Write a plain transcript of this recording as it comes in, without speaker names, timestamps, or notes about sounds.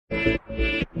Hello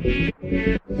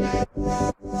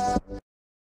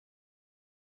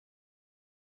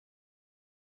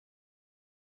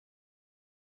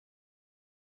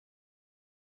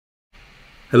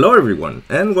everyone,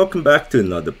 and welcome back to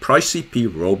another PrizeCP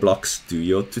Roblox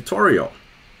Studio tutorial.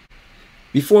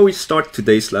 Before we start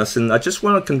today's lesson, I just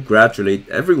want to congratulate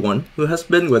everyone who has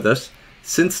been with us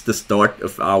since the start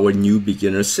of our new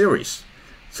beginner series.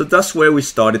 So that's where we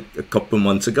started a couple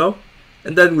months ago,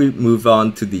 and then we move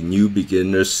on to the new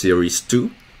beginner series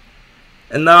 2.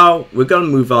 And now we're going to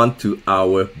move on to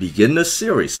our beginner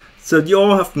series. So you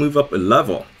all have moved up a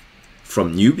level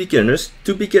from new beginners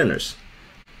to beginners.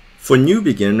 For new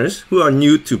beginners who are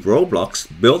new to Roblox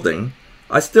building,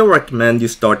 I still recommend you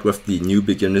start with the New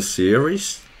Beginner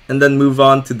Series and then move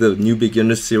on to the New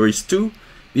Beginner Series 2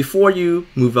 before you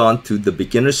move on to the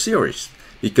Beginner Series,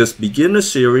 because Beginner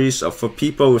Series are for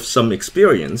people with some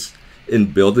experience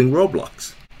in building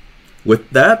Roblox.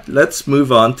 With that, let's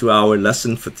move on to our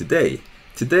lesson for today.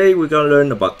 Today we're going to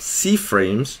learn about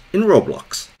C-frames in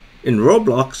Roblox. In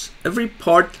Roblox, every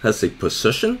part has a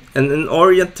position and an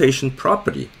orientation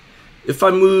property. If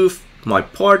I move my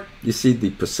part, you see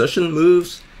the position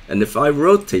moves, and if I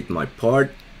rotate my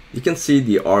part, you can see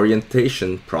the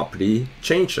orientation property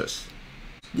changes.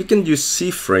 You can use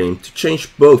C-frame to change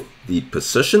both the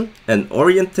position and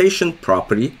orientation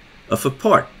property of a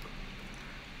part.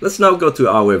 Let's now go to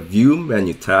our View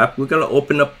menu tab. We're going to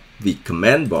open up the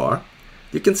command bar.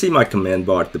 You can see my command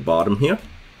bar at the bottom here.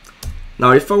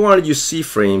 Now if I want to use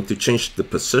C-frame to change the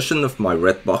position of my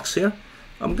red box here,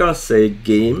 I'm going to say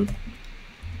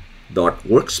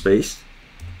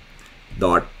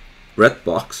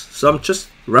game.workspace.redbox. So I'm just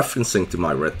referencing to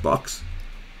my red box.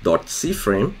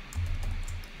 .CFrame.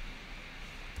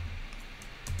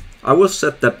 I will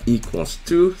set that equals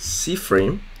to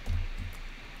CFrame.new.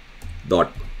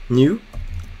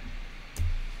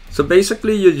 So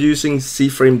basically you're using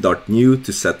CFrame.new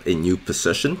to set a new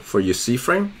position for your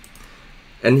C-frame.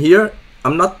 And here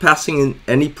I'm not passing in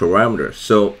any parameters.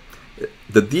 So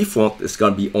the default is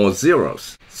going to be all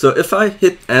zeros. So if I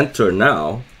hit enter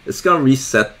now, it's going to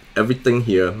reset everything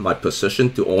here, my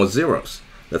position, to all zeros.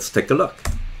 Let's take a look.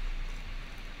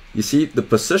 You see the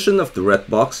position of the red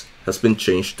box has been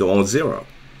changed to all zero.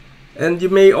 And you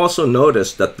may also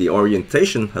notice that the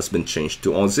orientation has been changed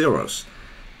to all zeros.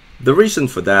 The reason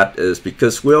for that is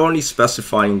because we're only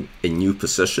specifying a new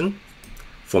position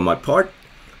for my part,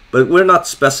 but we're not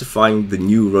specifying the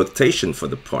new rotation for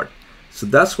the part. So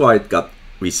that's why it got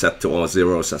reset to all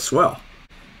zeros as well.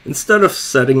 Instead of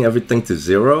setting everything to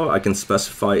 0, I can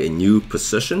specify a new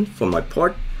position for my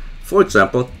part. For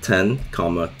example, 10,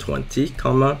 20,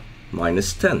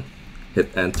 minus 10.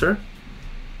 Hit enter.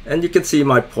 And you can see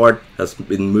my part has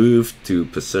been moved to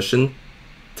position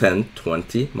 10,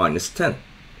 20, minus 10.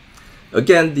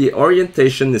 Again, the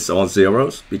orientation is all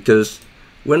zeros because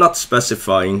we're not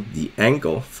specifying the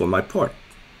angle for my part.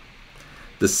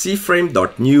 The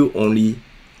CFrame.new only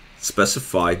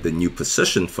specify the new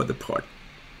position for the part.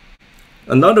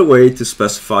 Another way to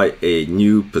specify a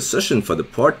new position for the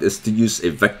part is to use a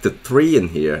vector 3 in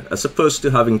here as opposed to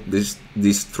having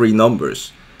these three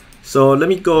numbers. So let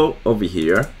me go over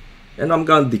here and I'm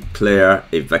going to declare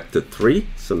a vector 3,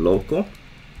 so local.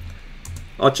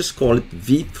 I'll just call it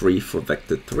v3 for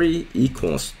vector 3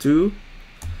 equals to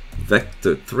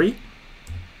vector 3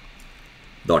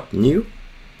 dot new,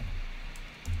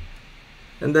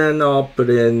 and then I'll put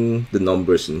in the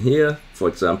numbers in here, for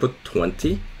example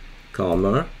 20,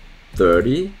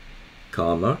 30,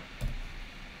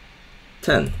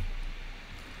 10.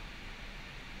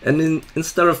 And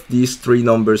instead of these three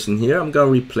numbers in here, I'm going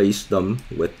to replace them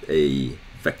with a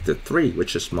vector 3,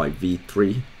 which is my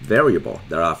v3 variable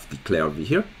that I've declared over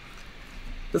here.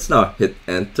 Let's now hit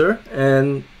enter,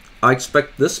 and I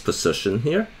expect this position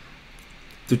here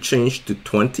to change to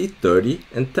 20, 30,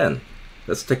 and 10.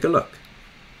 Let's take a look.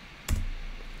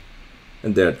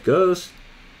 And there it goes,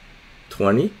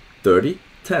 20, 30,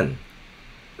 10.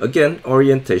 Again,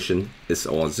 orientation is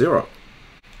all zero.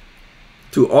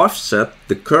 To offset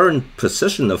the current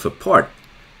position of a part,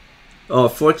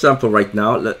 for example, right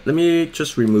now, let me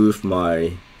just remove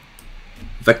my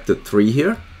vector 3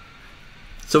 here.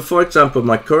 So for example,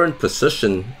 my current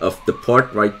position of the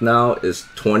part right now is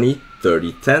 20,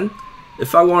 30, 10.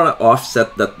 If I want to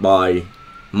offset that by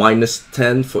minus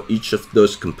 10 for each of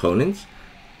those components,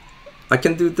 I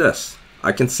can do this.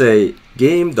 I can say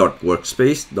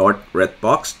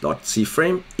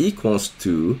game.workspace.redbox.cframe equals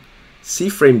to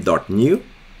CFrame.new,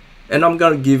 and I'm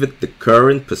going to give it the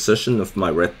current position of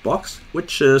my red box,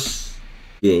 which is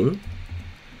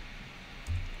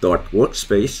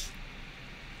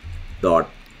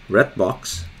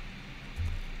game.workspace.redbox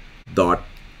dot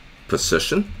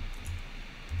position.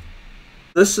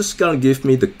 This is going to give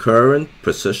me the current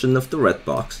position of the red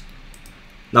box.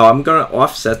 Now I'm going to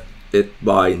offset it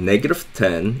by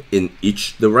 -10 in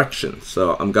each direction.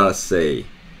 So I'm going to say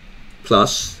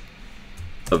plus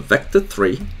a vector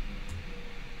 3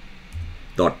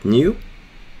 dot new,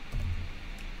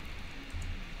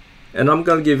 and I'm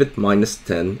going to give it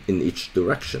 -10 in each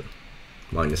direction.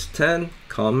 -10,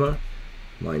 comma,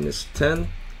 -10,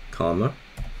 comma,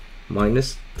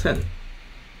 -10.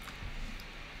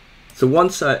 So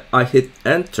once I hit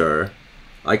enter,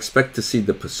 I expect to see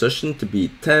the position to be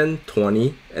 10,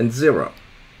 20, and 0.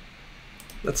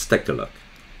 Let's take a look.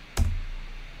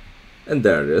 And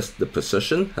there it is, the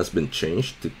position has been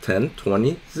changed to 10,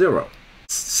 20, 0.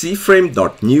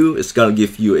 CFrame.new is going to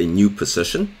give you a new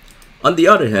position. On the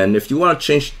other hand, if you want to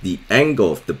change the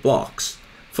angle of the box,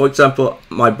 for example,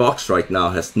 my box right now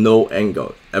has no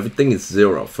angle. Everything is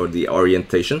 0 for the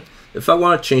orientation. If I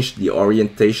want to change the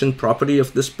orientation property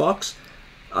of this box,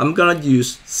 I'm going to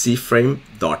use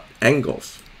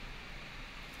CFrame.Angles.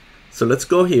 So let's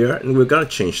go here and we're going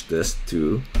to change this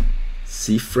to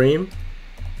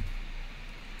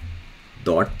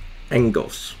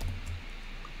CFrame.Angles.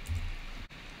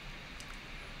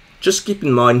 Just keep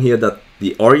in mind here that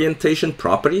the orientation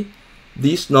property,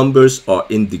 these numbers are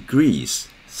in degrees.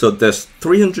 So there's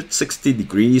 360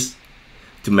 degrees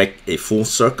to make a full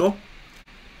circle,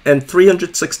 and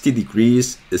 360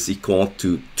 degrees is equal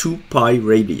to 2 pi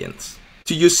radians.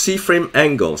 To use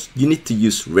CFrame.Angles, you need to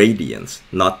use radians,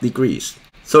 not degrees.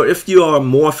 So if you are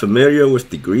more familiar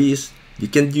with degrees, you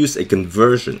can use a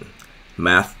conversion,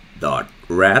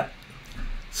 math.rad.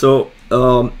 So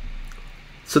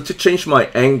to change my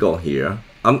angle here,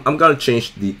 I'm going to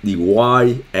change the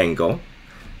Y angle.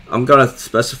 I'm going to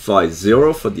specify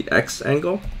 0 for the X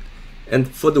angle.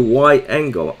 And for the Y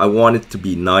angle, I want it to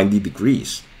be 90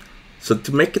 degrees. So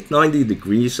to make it 90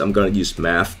 degrees, I'm going to use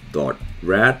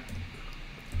math.rad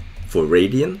for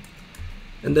radian.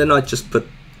 And then I just put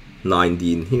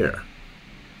 90 in here.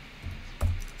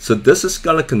 So this is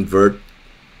going to convert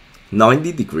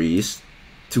 90 degrees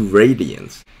to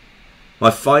radians.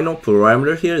 My final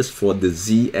parameter here is for the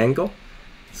Z angle.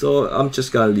 So I'm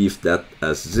just going to leave that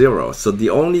as 0. So the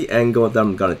only angle that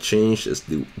I'm going to change is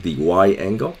the Y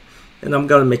angle. And I'm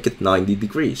going to make it 90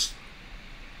 degrees.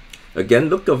 Again,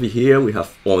 look over here, we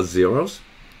have all zeros.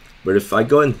 But if I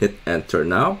go and hit enter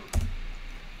now,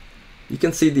 you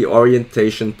can see the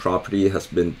orientation property has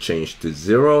been changed to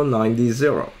 0, 90,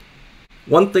 0.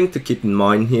 One thing to keep in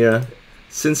mind here,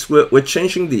 since we're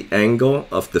changing the angle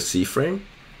of the C-frame,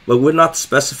 but we're not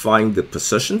specifying the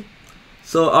position,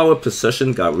 so our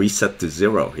position got reset to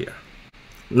 0 here.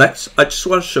 Next, I just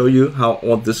want to show you how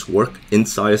all this works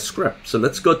inside a script. So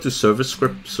let's go to service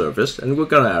script service, and we're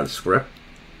going to add a script.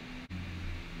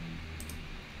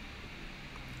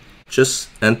 Just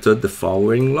enter the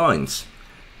following lines.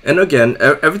 And again,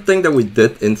 everything that we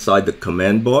did inside the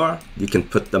command bar, you can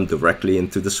put them directly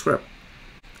into the script.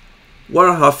 What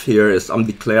I have here is I'm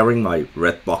declaring my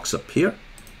red box up here,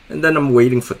 and then I'm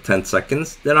waiting for 10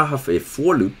 seconds. Then I have a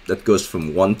for loop that goes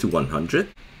from 1 to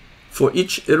 100. For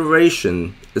each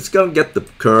iteration, it's going to get the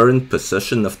current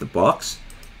position of the box,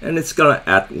 and it's going to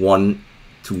add 1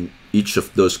 to each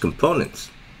of those components.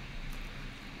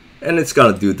 And it's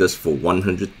going to do this for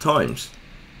 100 times.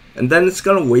 And then it's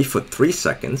going to wait for 3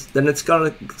 seconds. Then it's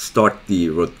going to start the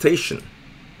rotation.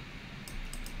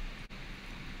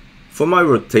 For my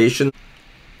rotation,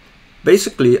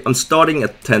 basically I'm starting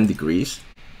at 10 degrees.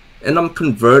 And I'm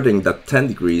converting that 10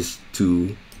 degrees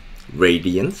to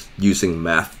radians using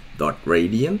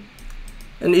math.radian.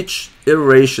 And each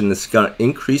iteration is going to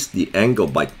increase the angle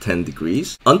by 10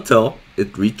 degrees until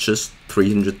it reaches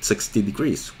 360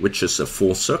 degrees, which is a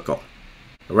full circle.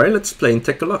 Alright, let's play and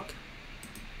take a look.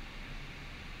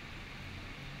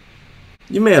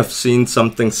 You may have seen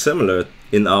something similar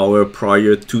in our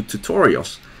prior 2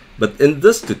 tutorials, but in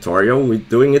this tutorial we're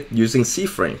doing it using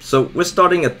CFrame. So we're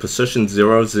starting at position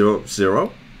 0, 0,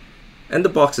 0, and the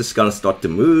box is going to start to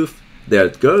move. There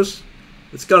it goes.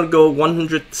 It's going to go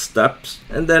 100 steps,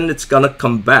 and then it's going to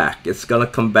come back. It's going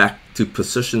to come back to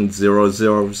position 0,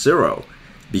 0, 0,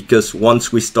 because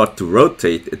once we start to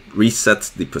rotate, it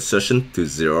resets the position to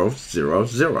 0, 0,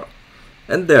 0.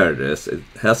 And there it is. It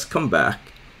has come back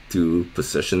to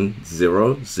position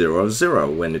 0, 0,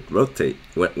 0 when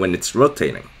it's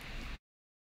rotating.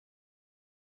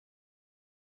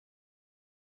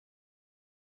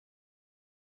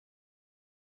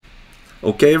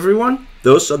 Okay everyone,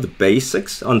 those are the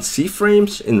basics on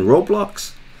C-frames in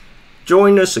Roblox.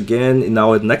 Join us again in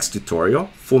our next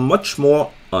tutorial for much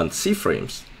more on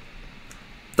C-frames.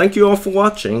 thank you all for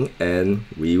watching, and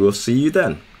we will see you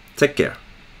then. Take care.